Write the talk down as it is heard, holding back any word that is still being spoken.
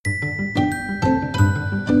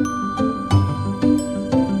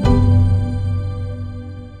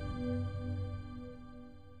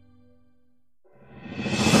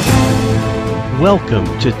Welcome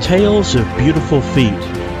to Tales of Beautiful Feet,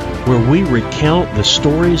 where we recount the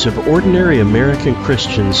stories of ordinary American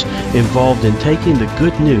Christians involved in taking the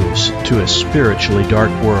good news to a spiritually dark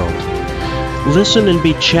world. Listen and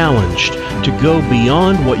be challenged to go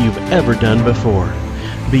beyond what you've ever done before,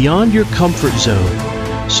 beyond your comfort zone,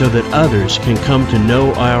 so that others can come to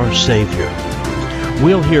know our Savior.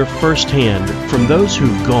 We'll hear firsthand from those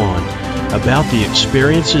who've gone about the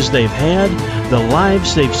experiences they've had, the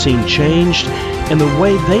lives they've seen changed, and the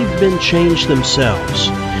way they've been changed themselves.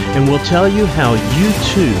 And we'll tell you how you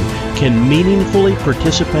too can meaningfully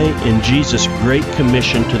participate in Jesus' Great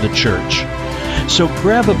Commission to the church. So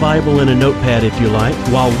grab a Bible and a notepad if you like,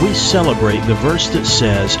 while we celebrate the verse that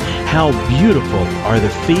says, "How beautiful are the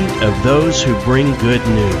feet of those who bring good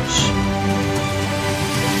news."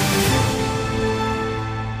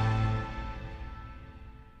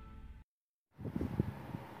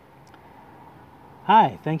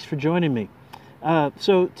 Hi, thanks for joining me.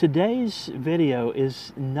 So today's video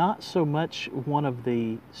is not so much one of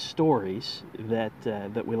the stories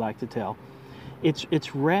that we like to tell.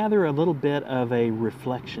 It's rather a little bit of a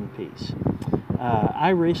reflection piece. I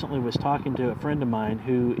recently was talking to a friend of mine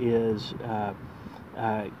who is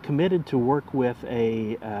committed to work with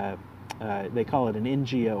they call it an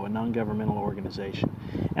NGO, a non-governmental organization.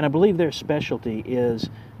 And I believe their specialty is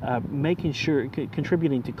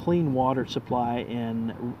contributing to clean water supply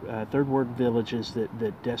in third world villages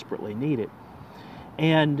that desperately need it.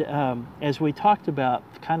 And as we talked about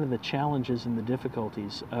kind of the challenges and the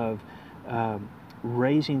difficulties of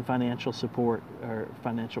raising financial support or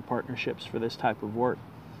financial partnerships for this type of work,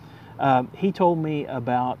 he told me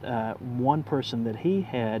about one person that he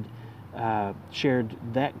had shared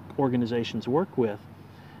that organization's work with,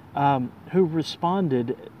 who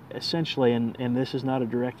responded essentially, and this is not a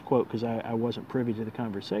direct quote because I wasn't privy to the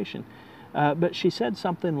conversation, but she said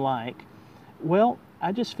something like, "Well,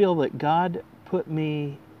 I just feel that God put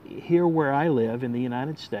me here where I live in the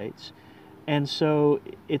United States, and so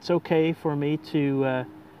it's okay for me to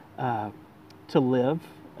live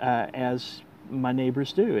as my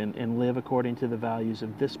neighbors do and live according to the values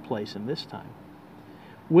of this place and this time."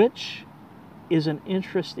 Which is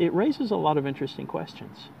it raises a lot of interesting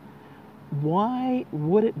questions. Why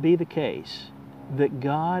would it be the case that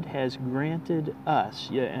God has granted us,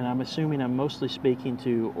 and I'm assuming I'm mostly speaking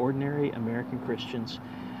to ordinary American Christians,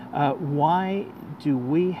 why do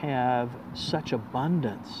we have such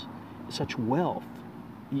abundance, such wealth?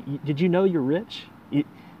 Did you know you're rich?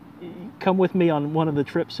 Come with me on one of the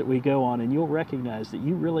trips that we go on and you'll recognize that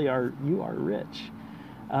you are rich.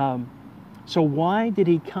 So why did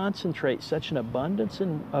he concentrate such an abundance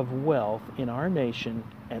of wealth in our nation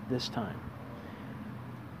at this time?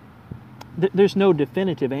 There's no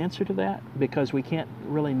definitive answer to that because we can't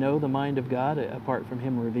really know the mind of God apart from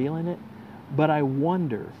him revealing it. But I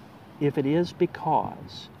wonder if it is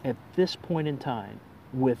because at this point in time,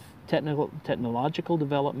 with technological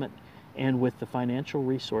development and with the financial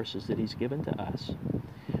resources that he's given to us,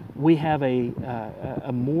 we have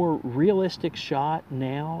a more realistic shot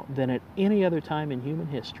now than at any other time in human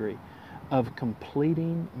history of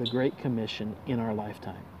completing the Great Commission in our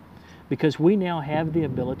lifetime. Because we now have the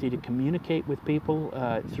ability to communicate with people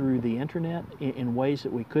through the internet in ways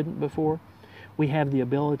that we couldn't before. We have the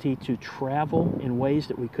ability to travel in ways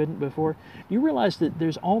that we couldn't before. You realize that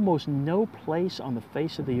there's almost no place on the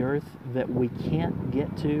face of the earth that we can't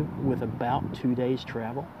get to with about 2 days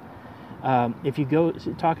travel. If you go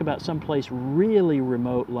talk about someplace really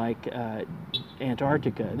remote like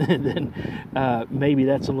Antarctica, then maybe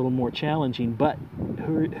that's a little more challenging. But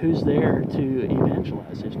who's there to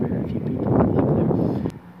evangelize? There's very few people who live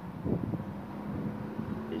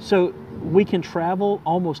there. So we can travel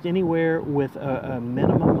almost anywhere with a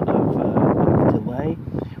minimum of delay.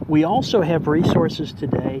 We also have resources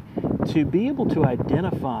today to be able to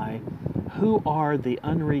identify who are the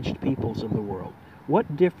unreached peoples of the world.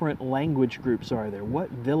 What different language groups are there?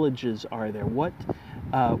 What villages are there? What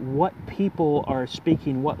people are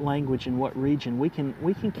speaking what language in what region? We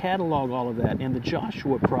can catalog all of that. And the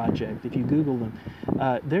Joshua Project, if you Google them,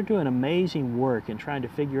 they're doing amazing work in trying to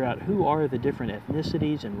figure out who are the different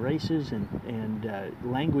ethnicities and races and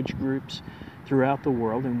language groups throughout the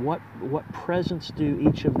world, and what presence do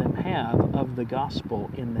each of them have of the gospel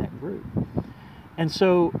in that group. And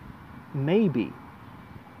so maybe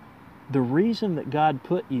the reason that God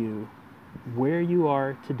put you where you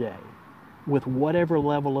are today, with whatever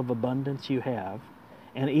level of abundance you have,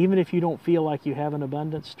 and even if you don't feel like you have an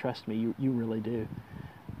abundance, trust me, you really do.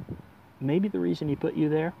 Maybe the reason he put you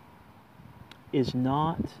there is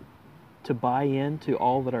not to buy into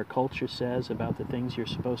all that our culture says about the things you're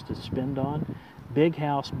supposed to spend on, big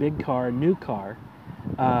house, big car, new car,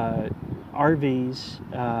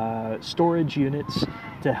 RVs, storage units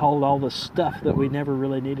to hold all the stuff that we never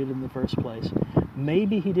really needed in the first place.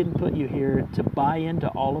 Maybe he didn't put you here to buy into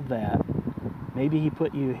all of that. Maybe he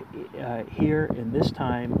put you here in this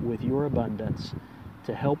time with your abundance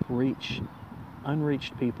to help reach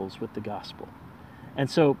unreached peoples with the gospel. And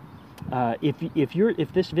so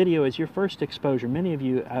if this video is your first exposure, many of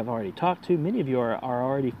you I've already talked to, many of you are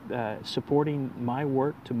already supporting my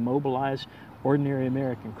work to mobilize ordinary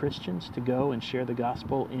American Christians to go and share the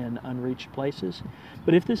gospel in unreached places.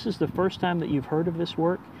 But if this is the first time that you've heard of this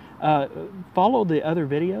work, follow the other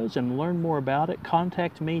videos and learn more about it.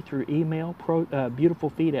 Contact me through email,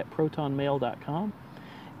 beautifulfeet@protonmail.com.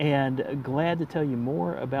 And glad to tell you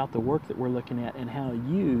more about the work that we're looking at and how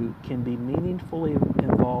you can be meaningfully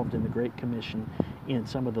involved in the Great Commission in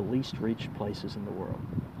some of the least reached places in the world.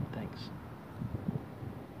 Thanks.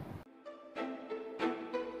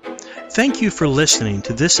 Thank you for listening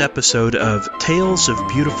to this episode of Tales of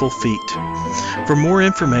Beautiful Feet. For more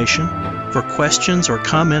information, for questions or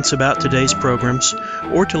comments about today's programs,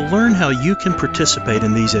 or to learn how you can participate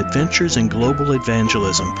in these adventures in global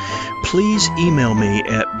evangelism, please email me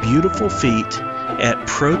at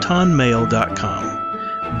beautifulfeet@protonmail.com.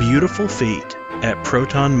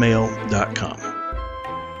 beautifulfeet@protonmail.com.